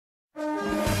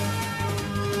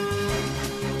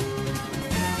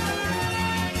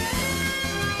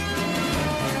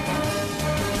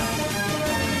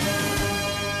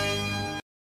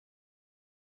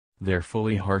they're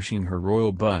fully harshing her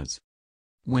royal buzz.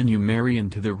 When you marry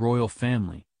into the royal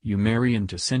family, you marry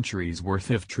into centuries worth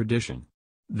of tradition.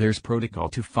 There's protocol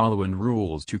to follow and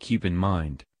rules to keep in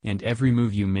mind, and every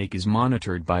move you make is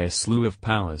monitored by a slew of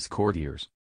palace courtiers.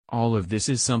 All of this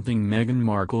is something Meghan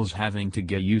Markle's having to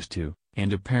get used to,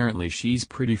 and apparently she's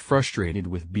pretty frustrated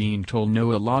with being told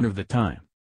no a lot of the time.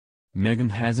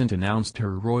 Meghan hasn't announced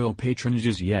her royal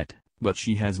patronages yet, but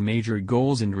she has major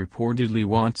goals and reportedly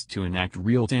wants to enact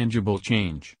real tangible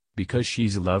change, because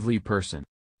she's a lovely person.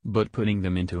 But putting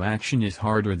them into action is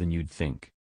harder than you'd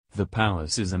think. The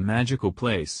palace is a magical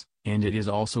place, and it is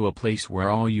also a place where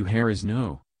all you hear is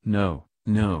no, no,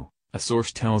 no, a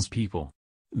source tells People.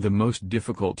 The most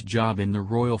difficult job in the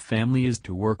royal family is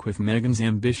to work with Meghan's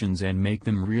ambitions and make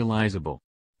them realizable.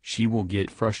 She will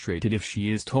get frustrated if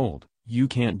she is told, you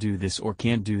can't do this or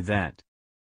can't do that.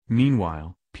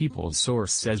 Meanwhile, People's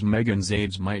source says Meghan's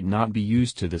aides might not be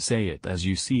used to the say it as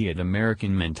you see it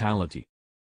American mentality.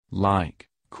 Like,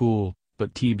 cool,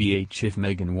 but TBH if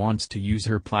Meghan wants to use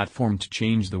her platform to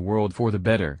change the world for the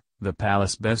better, the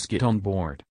palace best get on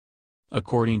board.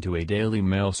 According to a Daily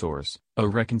Mail source, a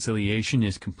reconciliation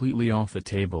is completely off the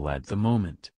table at the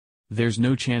moment. There's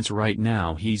no chance right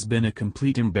now. He's been a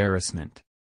complete embarrassment.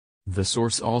 The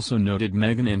source also noted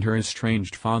Meghan and her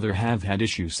estranged father have had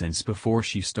issues since before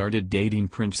she started dating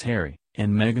Prince Harry,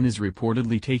 and Meghan is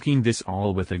reportedly taking this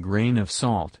all with a grain of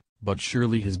salt, but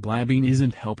surely his blabbing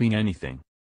isn't helping anything.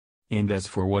 And as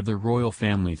for what the royal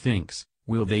family thinks,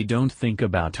 well, they don't think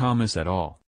about Thomas at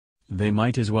all. They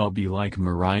might as well be like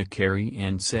Mariah Carey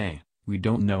and say, we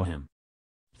don't know him.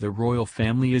 The royal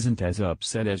family isn't as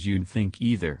upset as you'd think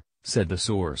either, said the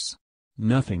source.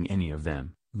 Nothing any of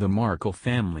them, the Markle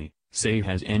family, say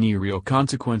has any real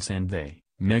consequence, and they,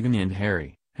 Meghan and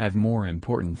Harry, have more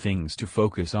important things to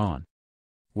focus on.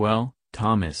 Well,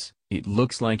 Thomas, it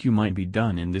looks like you might be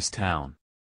done in this town.